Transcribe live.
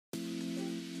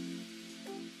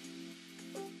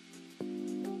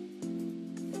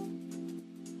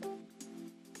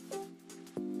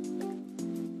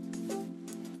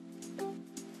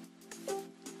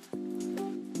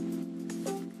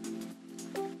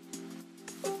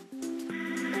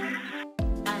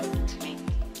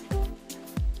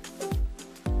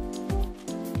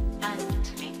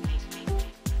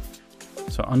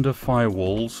So under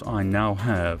firewalls, I now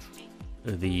have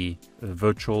the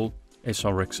virtual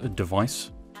SRX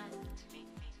device,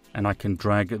 and I can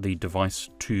drag the device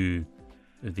to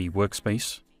the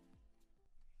workspace.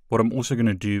 What I'm also going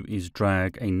to do is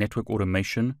drag a network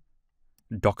automation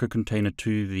Docker container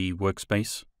to the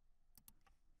workspace,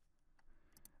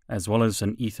 as well as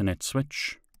an Ethernet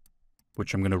switch,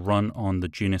 which I'm going to run on the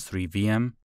GNS3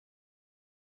 VM,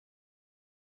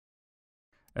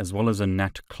 as well as a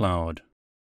NAT cloud.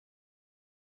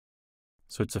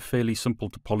 So it's a fairly simple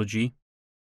topology.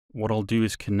 What I'll do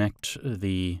is connect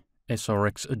the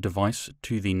SRX device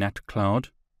to the NAT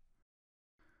cloud,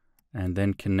 and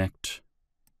then connect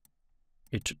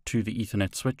it to the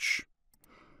Ethernet switch,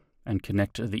 and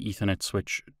connect the Ethernet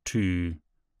switch to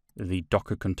the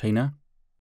Docker container.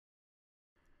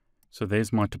 So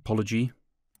there's my topology,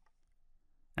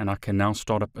 and I can now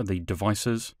start up the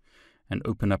devices and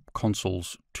open up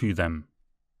consoles to them.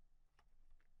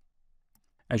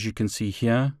 As you can see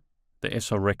here, the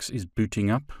SRX is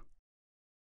booting up.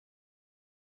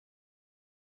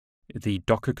 The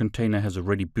Docker container has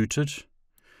already booted,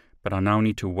 but I now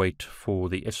need to wait for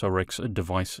the SRX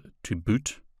device to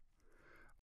boot.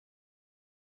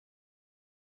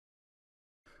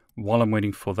 While I'm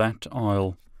waiting for that,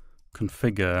 I'll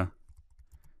configure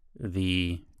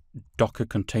the Docker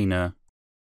container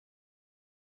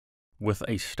with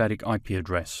a static IP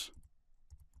address.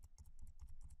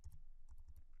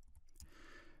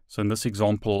 So in this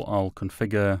example, I'll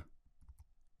configure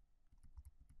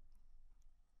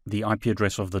the IP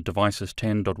address of the device as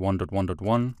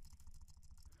 10.1.1.1.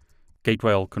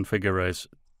 Gateway I'll configure as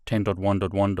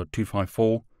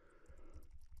 10.1.1.254.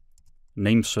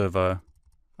 Name server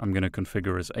I'm going to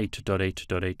configure as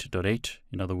 8.8.8.8,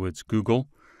 in other words, Google.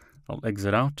 I'll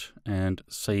exit out and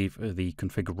save the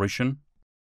configuration.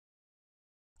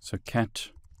 So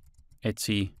cat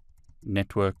etc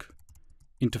network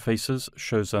interfaces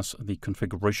shows us the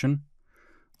configuration.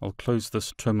 I'll close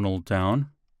this terminal down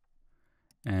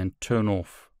and turn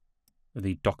off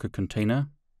the Docker container.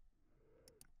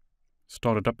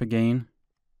 Start it up again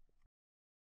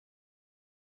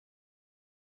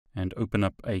and open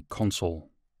up a console.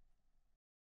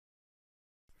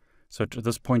 So at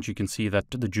this point you can see that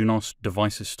the Junos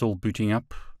device is still booting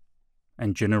up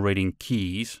and generating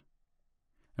keys,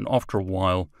 and after a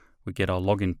while we get our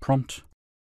login prompt,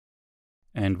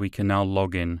 and we can now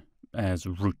log in as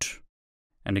root.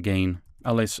 And again,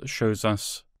 ls shows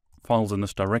us files in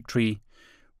this directory.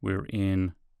 We're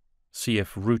in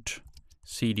cf root,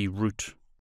 cd root.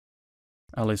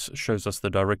 ls shows us the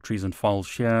directories and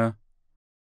files here.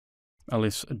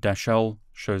 ls-l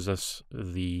shows us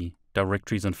the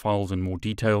directories and files in more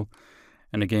detail.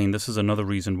 And again, this is another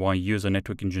reason why you as a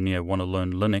network engineer want to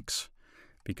learn Linux,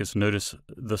 because notice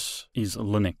this is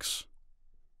Linux.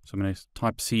 So I'm going to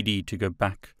type cd to go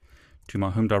back to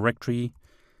my home directory,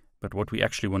 but what we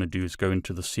actually want to do is go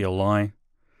into the CLI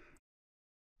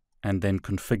and then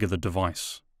configure the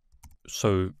device.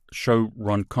 So show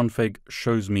run config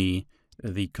shows me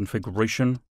the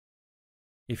configuration.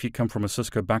 If you come from a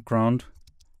Cisco background,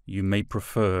 you may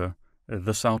prefer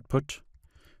this output.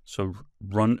 So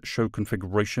run show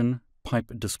configuration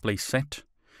pipe display set,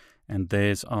 and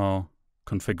there's our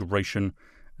configuration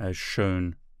as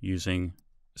shown using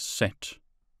set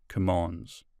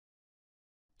commands.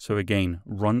 So again,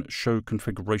 run show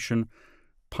configuration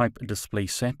pipe display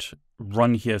set.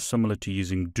 Run here similar to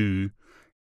using do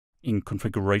in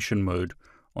configuration mode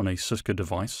on a Cisco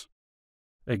device.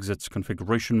 Exits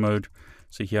configuration mode.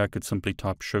 So here I could simply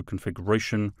type show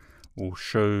configuration or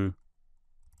show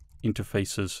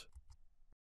interfaces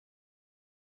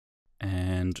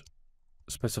and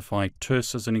specify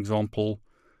terse as an example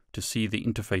to see the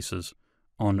interfaces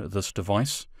on this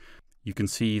device. You can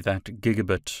see that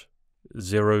gigabit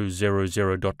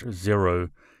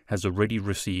 000.0 has already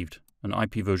received an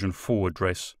IP version 4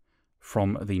 address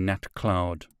from the NAT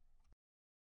cloud.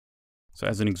 So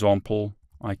as an example,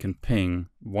 I can ping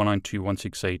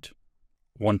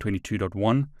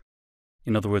 192.168.122.1.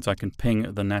 In other words, I can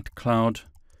ping the NAT cloud.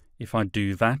 If I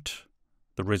do that,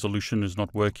 the resolution is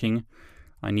not working.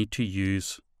 I need to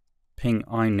use ping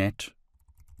inet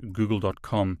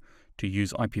google.com to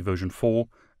use IP version 4,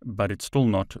 but it's still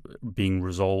not being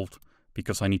resolved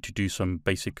because I need to do some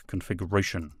basic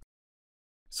configuration.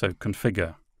 So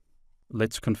configure.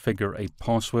 Let's configure a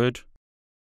password.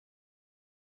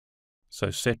 So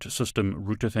set system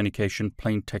root-authentication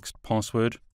plain text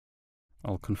password.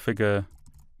 I'll configure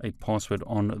a password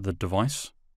on the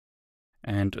device,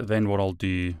 and then what I'll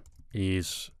do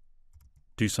is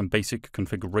do some basic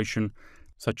configuration,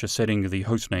 such as setting the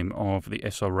hostname of the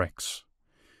SRX.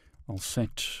 I'll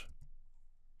set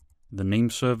the name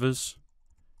servers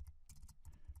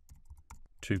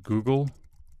to Google,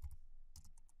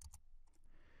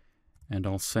 and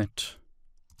I'll set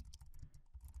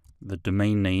the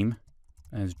domain name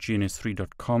as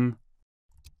GNS3.com,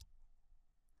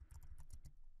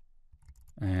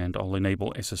 and I'll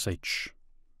enable SSH.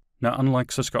 Now,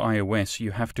 unlike Cisco iOS,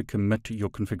 you have to commit your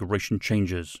configuration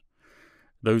changes.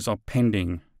 Those are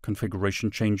pending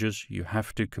configuration changes. You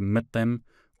have to commit them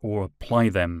or apply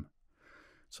them.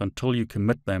 So until you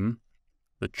commit them,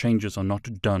 the changes are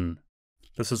not done.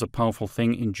 This is a powerful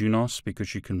thing in Junos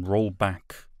because you can roll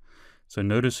back. So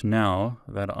notice now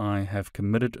that I have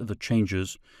committed the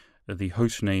changes, the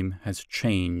host name has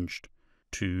changed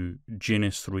to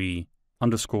GNS3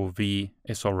 _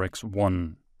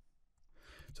 vSRX1.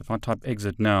 So if I type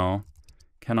exit now,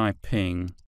 can I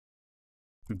ping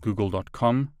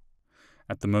google.com?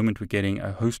 At the moment we're getting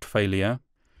a host failure.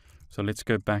 So let's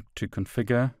go back to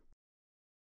configure,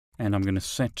 and I'm going to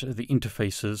set the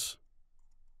interfaces.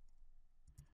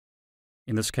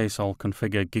 In this case, I'll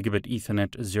configure Gigabit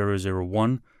Ethernet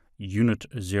 001, Unit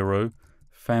 0,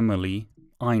 family,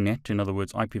 inet, in other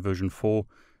words IP version 4,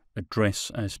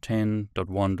 address as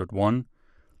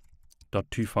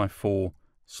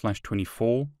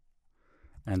 10.1.1.254/24,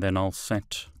 and then I'll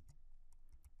set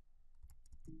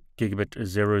Gigabit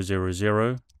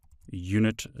 000,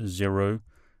 Unit 0,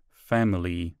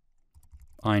 family,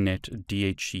 inet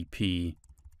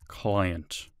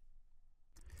dhcp-client.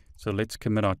 So let's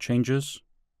commit our changes,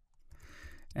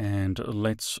 and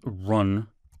let's run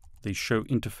the show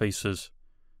interfaces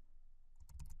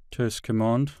terse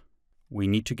command. We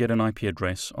need to get an IP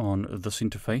address on this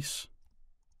interface.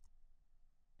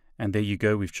 And there you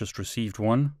go, we've just received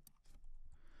one.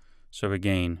 So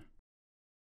again,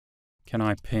 can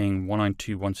I ping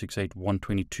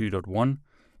 192.168.122.1?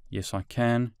 Yes, I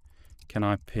can. Can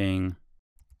I ping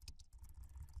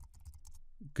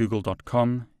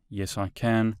google.com? Yes, I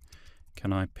can.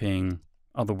 Can I ping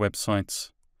other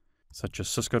websites such as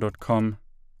cisco.com?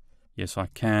 Yes, I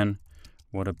can.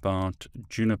 What about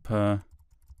Juniper.net?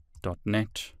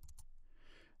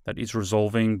 That is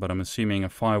resolving, but I'm assuming a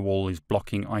firewall is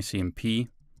blocking ICMP.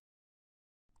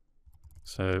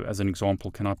 So as an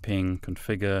example, can I ping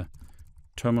configure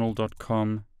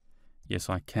terminal.com? Yes,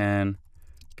 I can.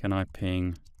 Can I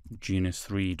ping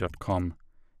GNS3.com?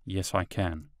 Yes, I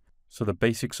can. So the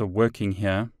basics are working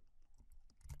here.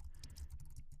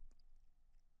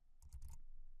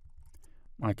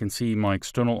 I can see my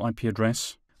external IP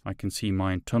address. I can see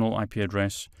my internal IP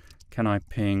address. Can I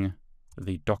ping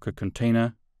the Docker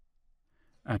container?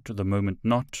 At the moment,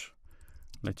 not.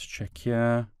 Let's check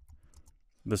here.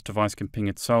 This device can ping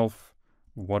itself.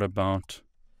 What about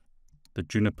the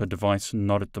Juniper device?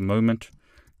 Not at the moment.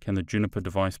 Can the Juniper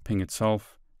device ping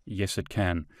itself? Yes, it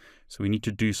can. So we need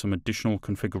to do some additional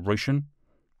configuration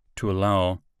to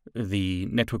allow the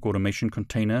network automation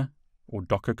container or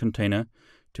Docker container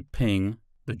to ping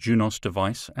the Junos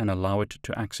device and allow it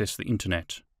to access the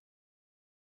internet.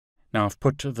 Now I've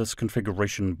put this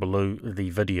configuration below the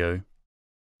video.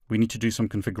 We need to do some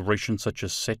configuration such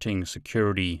as setting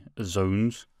security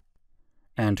zones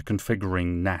and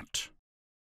configuring NAT.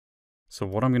 So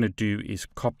what I'm going to do is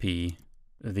copy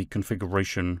the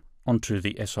configuration onto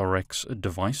the SRX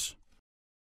device.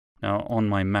 Now on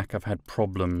my Mac I've had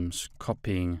problems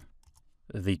copying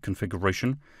the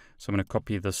configuration, so I'm going to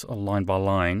copy this line by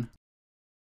line.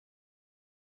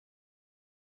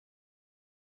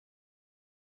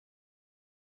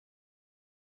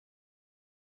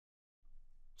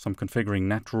 So I'm configuring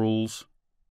NAT rules,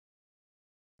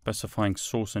 specifying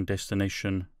source and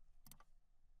destination,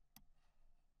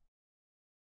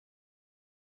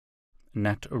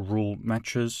 NAT rule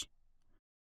matches,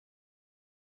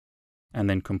 and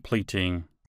then completing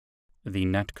the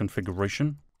NAT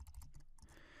configuration.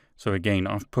 So again,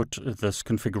 I've put this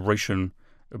configuration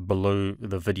below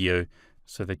the video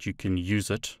so that you can use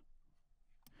it.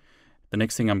 The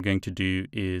next thing I'm going to do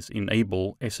is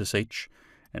enable SSH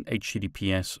and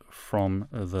HTTPS from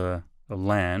the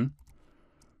LAN.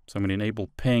 So I'm going to enable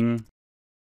ping,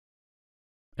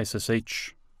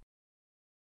 SSH,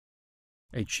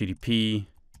 HTTP,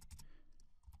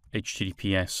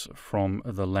 HTTPS from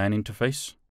the LAN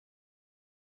interface.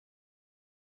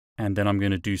 And then I'm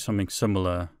going to do something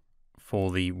similar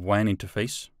for the WAN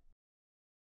interface.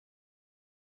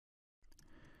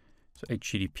 So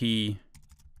HTTP,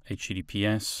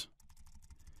 HTTPS,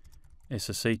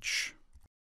 SSH,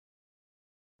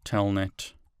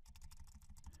 Telnet,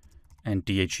 and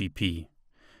DHCP.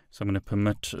 So I'm going to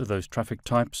permit those traffic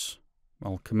types.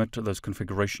 I'll commit to those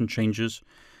configuration changes.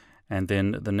 And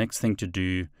then the next thing to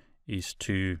do is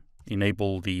to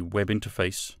enable the web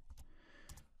interface.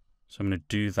 So I'm going to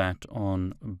do that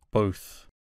on both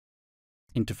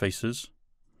interfaces,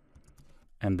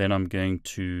 and then I'm going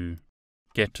to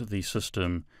get the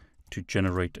system to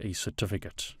generate a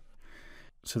certificate.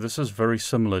 So this is very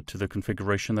similar to the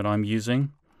configuration that I'm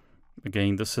using.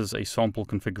 Again, this is a sample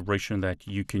configuration that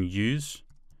you can use,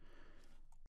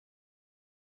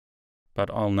 but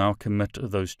I'll now commit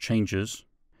those changes.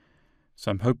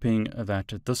 So I'm hoping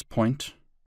that at this point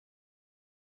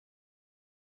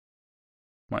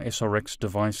my SRX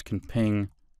device can ping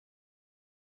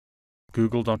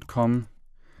google.com,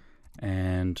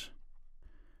 and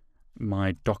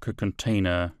my Docker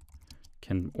container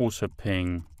can also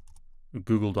ping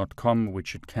google.com,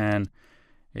 which it can.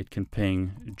 It can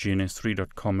ping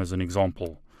GNS3.com as an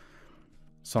example.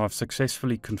 So I've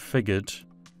successfully configured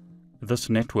this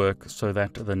network so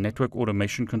that the network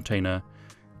automation container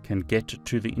can get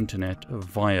to the internet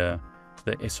via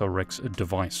the SRX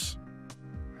device.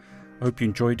 I hope you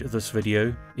enjoyed this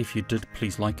video. If you did,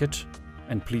 please like it,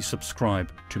 and please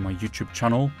subscribe to my YouTube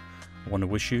channel. I want to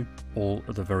wish you all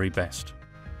the very best.